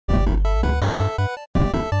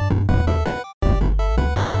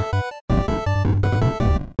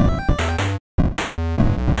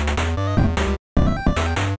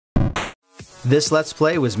This Let's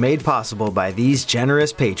Play was made possible by these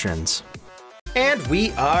generous patrons. And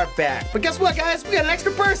we are back. But guess what, guys? We got an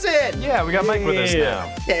extra person! Yeah, we got Mike with us now.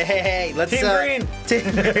 Hey, let's Team Green.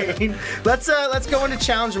 Team Green. Let's go into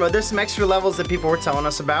challenge mode. There's some extra levels that people were telling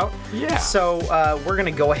us about. Yeah. So we're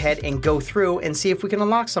gonna go ahead and go through and see if we can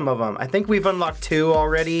unlock some of them. I think we've unlocked 2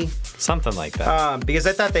 already. Something like that. Because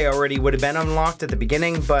I thought they already would have been unlocked at the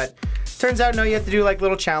beginning, but turns out no, you have to do like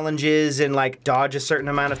little challenges and like dodge a certain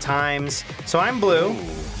amount of times. So I'm blue. Ooh.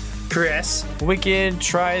 Chris. We can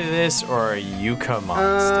try this or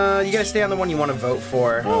Yokuman Stage. You gotta stay on the one you want to vote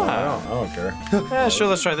for. Oh, I don't care. Yeah, sure,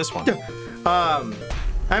 let's try this one.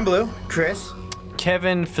 I'm blue. Chris.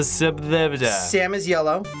 Kevin Phetsomphou. Sam is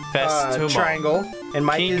yellow. Phetsomphou. Triangle. And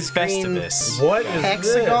Mike King is green. Festivus. What is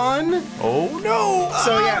Hexagon. this? Oh no!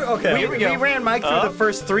 So yeah, okay. Here we go. we ran Mike through the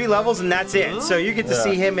first 3 levels and that's it. So you get to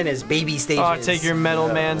see him in his baby stages. Oh, take your Metal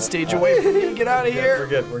Man stage away from me. Get out of here. We're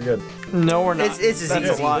good. We're good. No, we're not. This is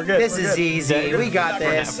That's easy. a lot. This We're is good. easy. We got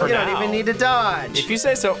this. For You don't now. even need to dodge. If you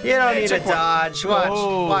say so. You don't Hey, need to check one. dodge. Watch.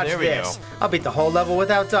 Oh, Watch there we this. go. I'll beat the whole level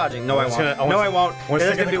without dodging. No, I won't. gonna- No, I won't. This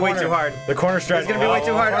is gonna be way too hard. The corner stretch. It's gonna be way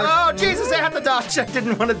too hard. Oh Jesus! I have to dodge. I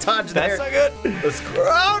didn't want to dodge there. That's not good.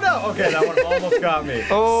 Oh no! Okay, that one almost got me.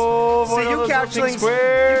 Oh, See, you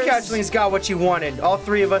couchlings got what you wanted. All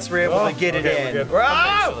 3 of us were able to get it in. We're good.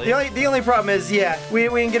 Eventually. The only problem is, yeah, we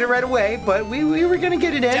didn't get it right away, but we were gonna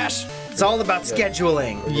get it in. Dash. It's all about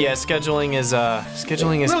scheduling. Yeah, scheduling is A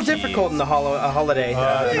little key. difficult in the holiday.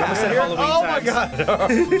 I almost said Halloween Oh my times. god!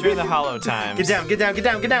 during the hollow times. Get down, get down, get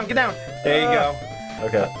down, get down, get down. There you go.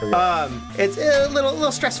 Okay. We're good. It's a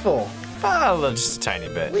little stressful. Just a tiny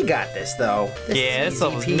bit. We got this though. This Yeah, is it's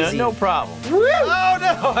level's easy peasy. no problem. Woo! Oh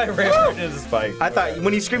no! I ran right into the spike. I thought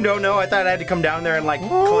when you screamed "Oh no," I thought I had to come down there and like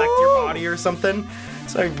collect your body or something.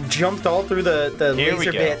 So I jumped all through the Here we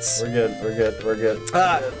laser go. bits. We're good. We're good. We're good.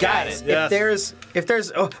 Guys, it. Yes. if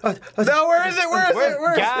there's No, where is it? Where is it?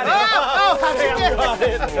 Where is Got it? it. oh, how'd you get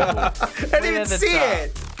Got it. I didn't even at the see top.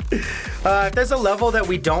 it. If there's a level that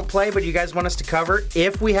we don't play but you guys want us to cover,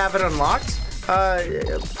 if we have it unlocked,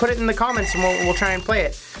 put it in the comments and we'll try and play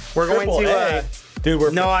it. We're going Triple to. A. Dude,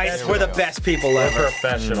 we're Nice, we're the professional. best people We're ever.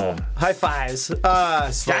 professional. High fives.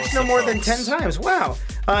 slowest Dash no of more than folks. 10 times. Wow.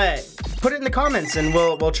 Put it in the comments and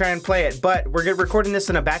we'll try and play it. But we're recording this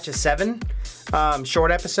in a batch of 7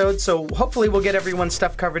 short episodes, so hopefully we'll get everyone's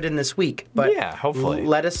stuff covered in this week. But Yeah, hopefully.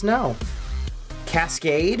 let us know.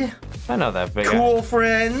 Cascade, I know that big. Cool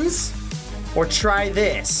Friends, or Try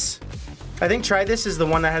This. I think Try This is the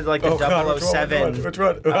one that had like the Oh, God, 007. Which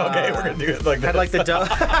one? Okay, we're gonna do it like this. Had like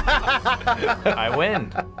the I win.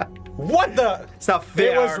 What the? It's not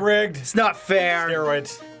fair. It was rigged. It's not fair.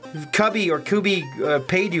 Steroids. Kubbi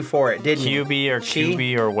paid you for it, didn't you? QB or She?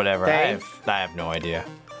 QB or whatever. They? I have no idea.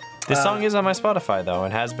 This song is on my Spotify though,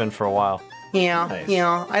 and has been for a while. Yeah, Nice.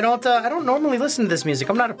 yeah. I don't normally listen to this music.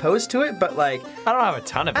 I'm not opposed to it, but like I don't have a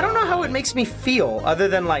ton of it. I don't know how it makes me feel, other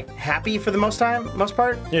than like happy for the most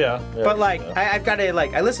part. Yeah. But like I've got to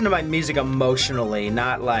like I listen to my music emotionally,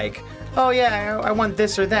 not like oh yeah I want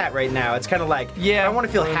this or that right now. It's kind of like Yeah, I want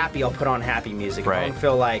to feel happy. I'll put on happy music. If I Right. want to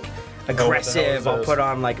feel like aggressive. is I'll this? put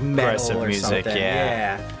on like metal Aggressive or music, something.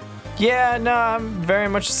 yeah. Yeah, no, I'm very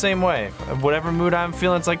much the same way. Whatever mood I'm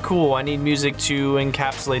feeling, it's like cool. I need music to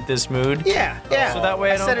encapsulate this mood. Yeah, yeah. So that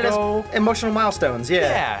way I set don't it go. as emotional milestones. Yeah.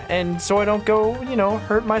 Yeah, and so I don't go,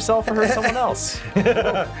 hurt myself or hurt someone else.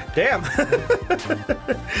 Damn.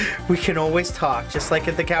 We can always talk, just like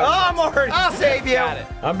at the couch. Oh, I'm already. I'll save you. Got it.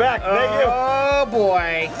 I'm back. Thank you. Oh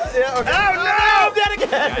boy. Yeah, okay. Oh I'm dead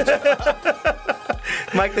again.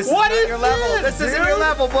 Mike, this What is is not your level. this, This isn't dude? your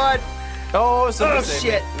level, bud. Oh, somebody Oh save me.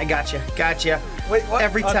 shit. I gotcha. Gotcha. Wait, what?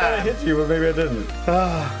 Every I thought I time. hit you, but maybe I didn't.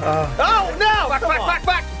 Oh no! Fuck! come Fuck!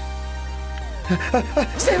 Fuck! Fuck!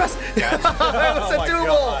 Save us! That was Oh a my double.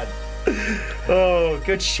 God. Oh,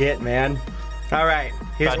 good shit, man. All right.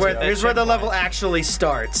 Here's About to where hit that here's where the checkpoint. level actually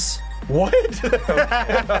starts. What?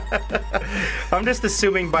 I'm just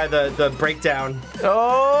assuming by the breakdown.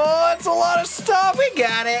 Oh, that's a lot of stuff. We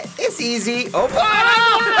got it. It's easy. Oh,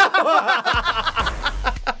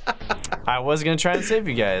 I was gonna try and save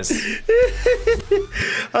you guys.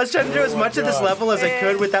 I was trying to do as much of this God. level as I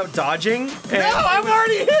could without dodging. No, I'm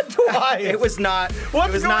already hit twice. It was not. What's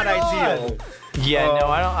it was not going on? ideal. Yeah, no,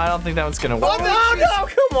 I don't think that one's gonna work. Oh no!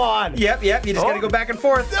 Come on. Yep. You just gotta go back and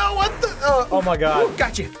forth. No, what the? Oh my God.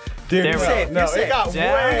 Got you. Dude, There we no, go. Safe, no, you're safe. it got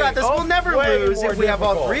Yeah. way. We got this. We'll never way lose more if we have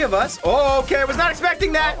all difficult. 3 of us. Oh, okay. I was not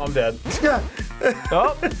expecting that. I'm dead.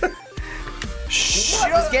 Oh.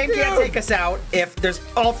 This game can't take us out if there's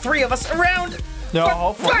all 3 of us around. No, Fuck,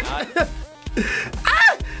 hopefully fuck. not.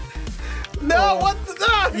 No, what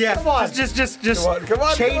the? Yeah, Come on. just Come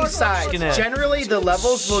on, change sides. Just gonna Generally, the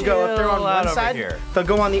levels will go if they're on chill out one over side, here. they'll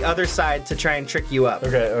go on the other side to try and trick you up.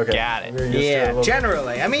 Okay. Got it. We're used to a Yeah, little bit.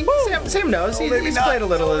 generally. I mean, Sam knows. maybe He's not. played a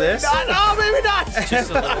little of this. Oh, maybe not.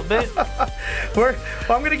 Just a little bit. Well,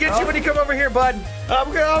 I'm gonna get you when you come over here, bud.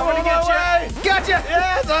 I'm gonna get get you. Gotcha.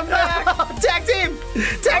 Yes, I'm back. Tag team.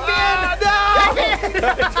 Tag me in. Tag me in.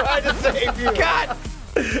 I tried to save you. God.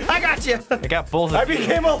 I got you. I got both I of you.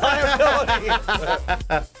 became a liability.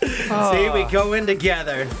 See, we go in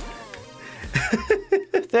together.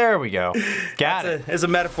 There we go. Got it. There's a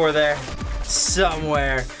metaphor there.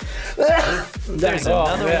 Somewhere. There's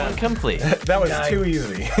another one complete. That was too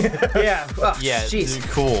easy. Yeah. Oh, Yeah, jeez.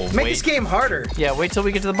 cool. Make Wait. this game harder. Yeah, wait till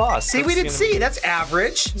we get to the boss. See, we didn't see. That's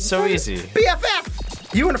average. So easy.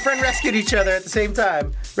 BFF. You and a friend rescued each other at the same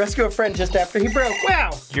time. Rescue a friend just after he broke.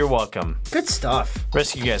 Wow. You're welcome. Good stuff.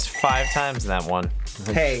 Rescue you guys 5 times in that one.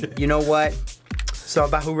 Hey, you know what? It's all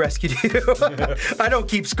about who rescued you. I don't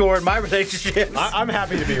keep score in my relationships. I'm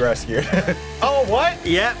happy to be rescued. Oh, what?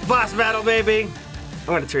 Yeah, boss battle, baby. I'm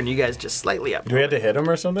gonna turn you guys just slightly up. Do we have to hit him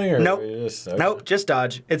or something? Or Nope. we just, okay. Nope, just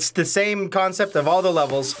dodge. It's the same concept of all the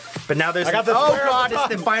levels, but now there's. I got the oh square god, at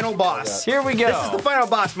the it's the bottom. final boss. Here we go. This is the final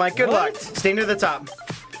boss, Mike. Good What? luck. Stay near the top.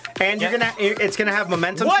 And you're gonna. It's gonna have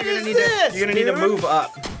momentum. What so you're is gonna need this, to. You're gonna need to dude? move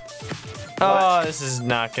up. Oh, this is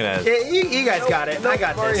not gonna. Yeah, you guys got it. I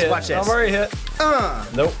got this. Watch this. I'm already hit.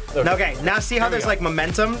 Nope. Okay, now see how there's go. like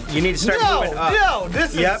momentum? You need to start moving up. No,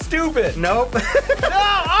 this Yep. is stupid. Nope. No,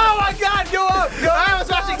 oh my God, go up. Go I was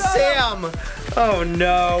watching Sam. Oh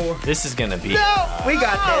no. This is gonna be. No. We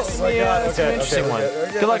got this. Oh my Yeah, God, that's an interesting one.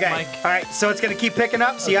 Good luck, Okay. Mike. All right. So it's gonna keep picking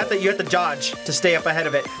up. So you have to dodge to stay up ahead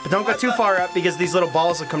of it, but don't go too far up because these little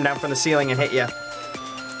balls will come down from the ceiling and hit you.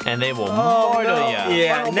 And they will Oh, mortal no. ya.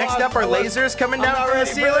 Yeah. Final Next boss. up are lasers coming down not from the ready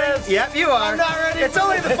for ceiling. this. Yep, you are. I'm not ready It's for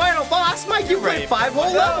only this. the final boss, Mike. You played 5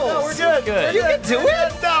 whole levels. No, we're good. Good. You can do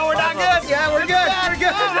it. No, we're not good. Yeah, we're good. We're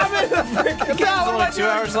good. I'm in the freaking It's only 2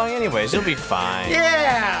 hours long, anyways. You'll be fine.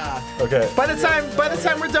 Yeah. Okay. By the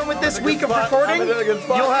time we're done with this week of spot. recording, I'm in a good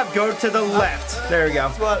spot. you'll have go to the left. There we go.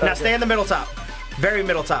 spot, Now okay. stay in the middle top. Very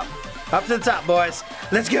middle top. Up to the top, boys.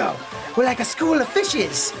 Let's go. We're like a school of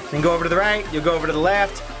fishes. Then go over to the right. You'll go over to the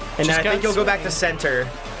left. And then Just I think gotta you'll go back to swing. center.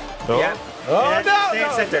 Oh. Yeah. Oh, Yeah, no, Stay in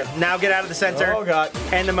no. center. Now get out of the center. Oh God.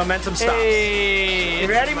 And the momentum stops. Hey, You it's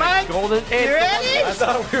ready, my Mike? Golden. Hey, You it's the ready? I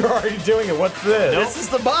thought we were already doing it. What's this? This is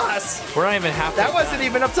the boss. one- We're not even halfway. That wasn't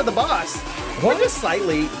even up to the boss. We're just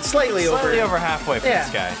slightly slightly over halfway for Yeah.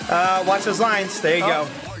 this guy. Watch those lines. There you go.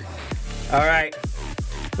 All right.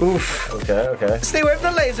 Oof. Okay. Stay away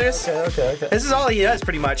from the lasers. Okay. This is all he does,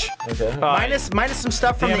 pretty much. Okay. Minus some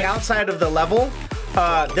stuff from Damn the it. outside of the level.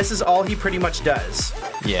 This is all he pretty much does.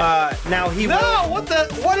 Yeah. Now he No, will.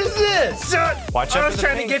 what is this? Watch I out was for the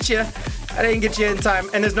trying to pink. get you. I didn't get you in time,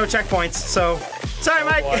 and there's no checkpoints. So, sorry,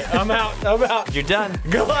 Mike. Boy, I'm out. You're done.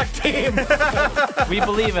 Good luck, team. We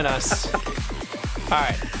believe in us. All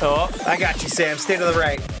right. Oh. I got you, Sam. Stay to the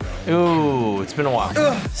right. Ooh, it's been a while.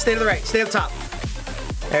 Ugh, stay to the right. Stay up top.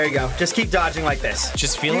 There you go. Just keep dodging like this.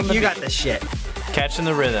 Just feeling the You got beat. this shit. Catching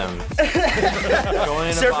the rhythm. Going in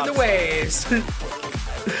a Surfing the box. waves.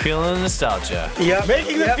 Feeling the nostalgia. Yep.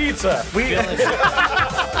 Making the Yep. pizza. Feeling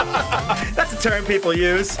That's a term people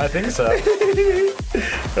use. I think so.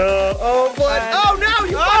 Oh, blood. Oh, no.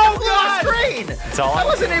 You fucking flew off screen. It's all I I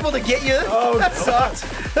wasn't able to get you. Oh, that sucked.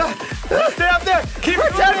 Stay up there. Keep For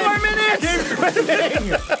 10 swimming. more minutes. Keep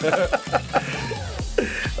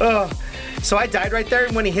swimming. So I died right there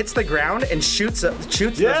when he hits the ground and shoots those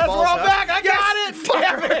balls Yes, we're all up. back. I got it.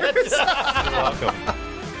 Damn it. welcome.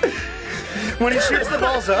 When he shoots the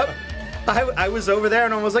balls up, I was over there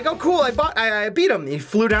and I was like, oh cool, I beat him. He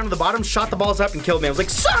flew down to the bottom, shot the balls up, and killed me. I was like,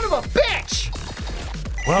 son of a bitch!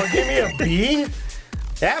 Well, give me a B.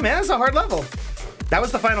 Yeah, man, that's a hard level. That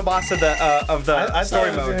was the final boss of the I story thought I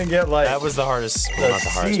was mode. gonna get like. That was the hardest. Well, not the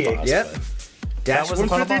hardest C. boss. Yep. but- Dash was the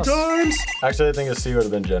final 150 times. Actually, I think a C would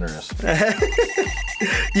have been generous.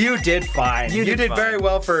 You did fine. You did fine. very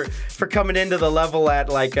well for coming into the level at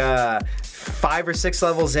like 5 or 6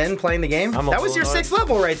 levels in playing the game. I'm a That was your little 6th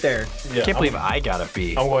level right there. Yeah, Can't believe I got a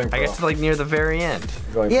B. I'm going I pro. got to like near the very end.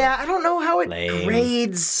 Going Yeah, I don't know how it Lame.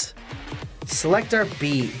 grades. Select our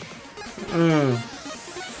B.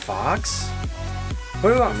 Fox? What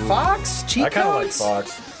do we want? Fox? Cheat I kind of like codes?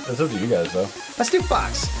 Fox. It's up to you guys, though. Let's do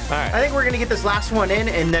Fox. All right. I think we're gonna get this last one in,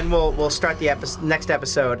 and then we'll start the next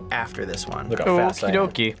episode after this one. Look how fast I am.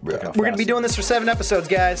 Okie dokie. Look how We're gonna fast. be doing this for 7 episodes,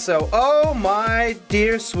 guys. So, oh my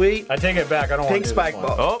dear sweet I take it back. I don't want pink to do spike this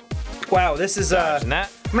one. ball. Oh, Wow, this is dodging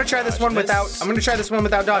that. I'm gonna try this Dodge one without. this. I'm gonna try this one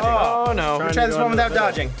without dodging. Oh no. I'm gonna try this one without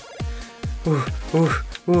dodging.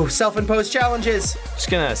 Ooh, self-imposed challenges. Just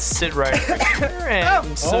gonna sit right here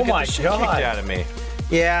and still get my the shit God. kicked out of me.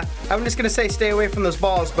 Yeah, I'm just gonna say stay away from those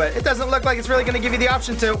balls, but it doesn't look like it's really gonna give you the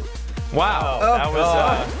option to. Wow, Oh, that was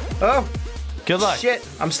Oh, good luck. shit.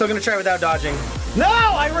 I'm still gonna try without dodging. No,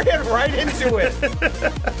 I ran right into it.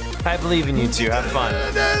 I believe in you two. Have fun.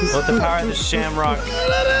 Let the power of the Shamrock.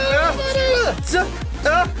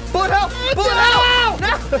 Bullet hell! Bullet hell!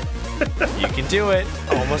 No! You can do it.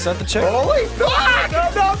 Almost at the choke. Holy fuck! No!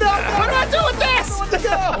 What do I do with this? You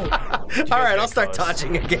All guys right, I'll get start close.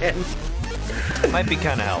 dodging again. Might be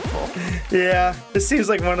kind of helpful. Yeah, this seems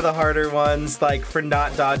like one of the harder ones, like for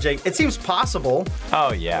not dodging. It seems possible,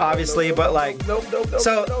 Oh yeah. obviously, but like, Nope.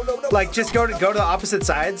 so like just go to the opposite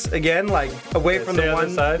sides again, like away from stay the on one.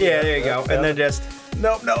 this side? Yeah, Yeah, there you go, yeah. and then just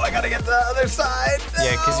Nope, I gotta get to the other side.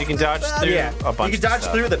 Yeah, because you can dodge through yeah. a bunch You can of dodge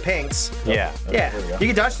stuff. through the pinks. Yeah. Yeah, there we go. you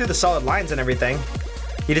can dodge through the solid lines and everything.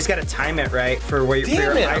 You just gotta time it right for where for your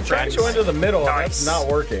Damn it, high I'm trying to frames. go into the middle. Nice. That's not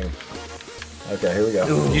working. Okay, here we go.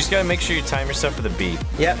 You just gotta make sure you time yourself for the beat.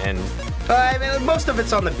 Yep. And I mean, most of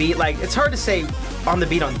it's on the beat. Like, it's hard to say on the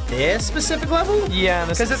beat on this specific level. yeah,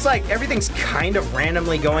 this Because it's like everything's kind of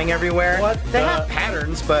randomly going everywhere. What They the- have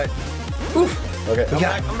patterns, but oof, Okay, I'm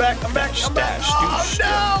got back. I'm back.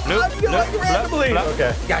 Oh no! Nope, I'm going nope, randomly. nope, nope.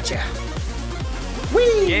 Okay, gotcha.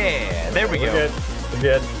 Whee! yeah, there we we're go. good. We're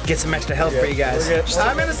good. Get some extra health for you guys. We're good.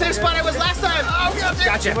 I'm in the same spot I was last time. Oh,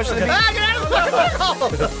 gotcha. Too much of the beat. Ah, get out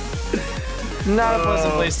of the way. Not a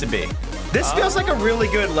pleasant place to be. This feels like a really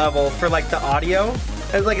good level for like the audio.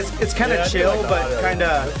 It's like it's kind of Yeah, I do chill, like the but audio. kind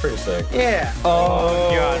That's of pretty sick. yeah.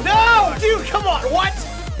 Oh god. No, dude, come on. What?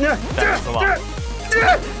 That's a lot. Okay.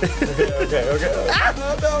 No.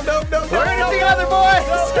 We're in together, boys.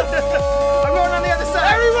 I'm going on the other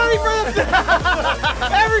side.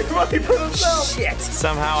 Everybody for themselves. Shit.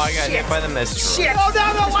 Somehow I got hit by the mistral. Shit. Oh no!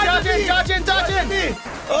 Dodge in.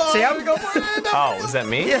 See, I'm going. Oh, was that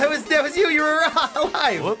me? Yeah, that was you. You were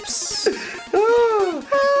alive. Whoops. Ooh.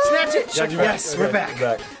 Snatch it. Got you back. Yes, we're Okay,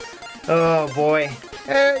 back. Oh boy.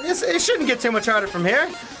 It shouldn't get too much harder from here.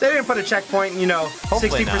 They didn't put a checkpoint,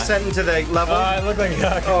 60% into the level. I look like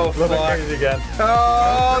Oh, look like fuck. crazy again.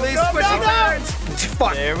 Oh, these squishy no. patterns.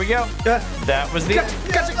 Fuck. There we go. That was the.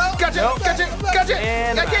 Gotcha.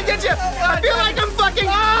 And I can't get you. I feel like I'm fucking.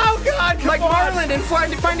 Oh God! Like Marlin in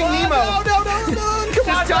Finding Nemo. No. Come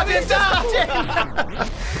on, dodge.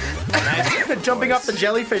 Jumping off the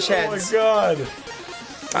jellyfish Oh my heads. god.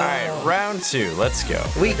 All right, round 2. Let's go.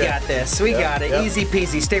 We got this. We got it. Yep. Easy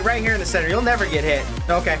peasy. Stay right here in the center. You'll never get hit.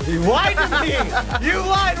 Okay. You lied to me! You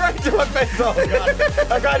lied right to my face! Oh god.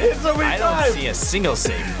 I got hit so many I don't times! see a single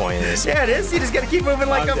save point in this. Yeah, it is. You just gotta keep moving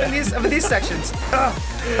like I'm up in dead. these sections.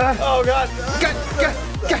 Oh god! Gotcha.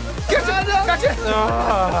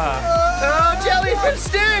 Oh, jellyfish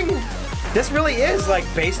sting! This really is like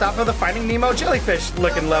based off of the Finding Nemo jellyfish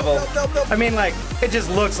looking level. I mean, like it just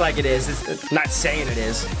looks like it is. It's not saying it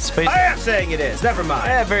is. Space. I am saying it is. Never mind.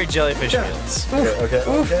 Yeah, very jellyfish feels. Okay.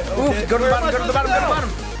 Oof. Go to the bottom. Go to the bottom.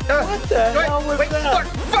 What the hell was Wait, that?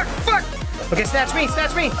 fuck. Okay, snatch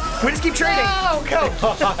me. We just keep trading. Oh,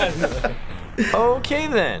 come on! Okay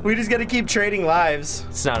then. We just gotta keep trading lives.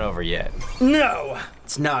 It's not over yet. No,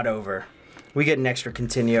 it's not over. We get an extra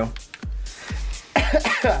continue.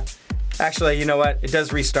 Actually, you know what? It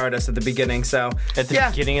does restart us at the beginning, so At the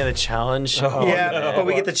beginning of the challenge. yeah, no. but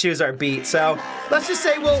we get to choose our beat. So let's just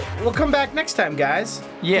say we'll come back next time, guys.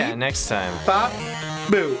 Yeah, next time. Bop,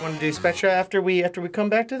 boo. Want to do Spectra after we come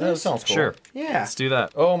back to That this? sounds cool. Sure. Yeah, Let's do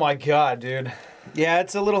that. Oh my god, dude. yeah,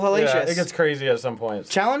 it's a little hellacious. Yeah, it gets crazy at some points.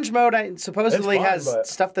 Challenge mode supposedly It's fun, has but-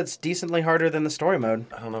 stuff that's decently harder than the story mode.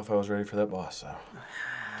 I don't know if I was ready for that boss, so.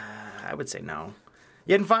 I would say no.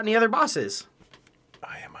 You hadn't fought any other bosses.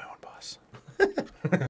 I am my own boss.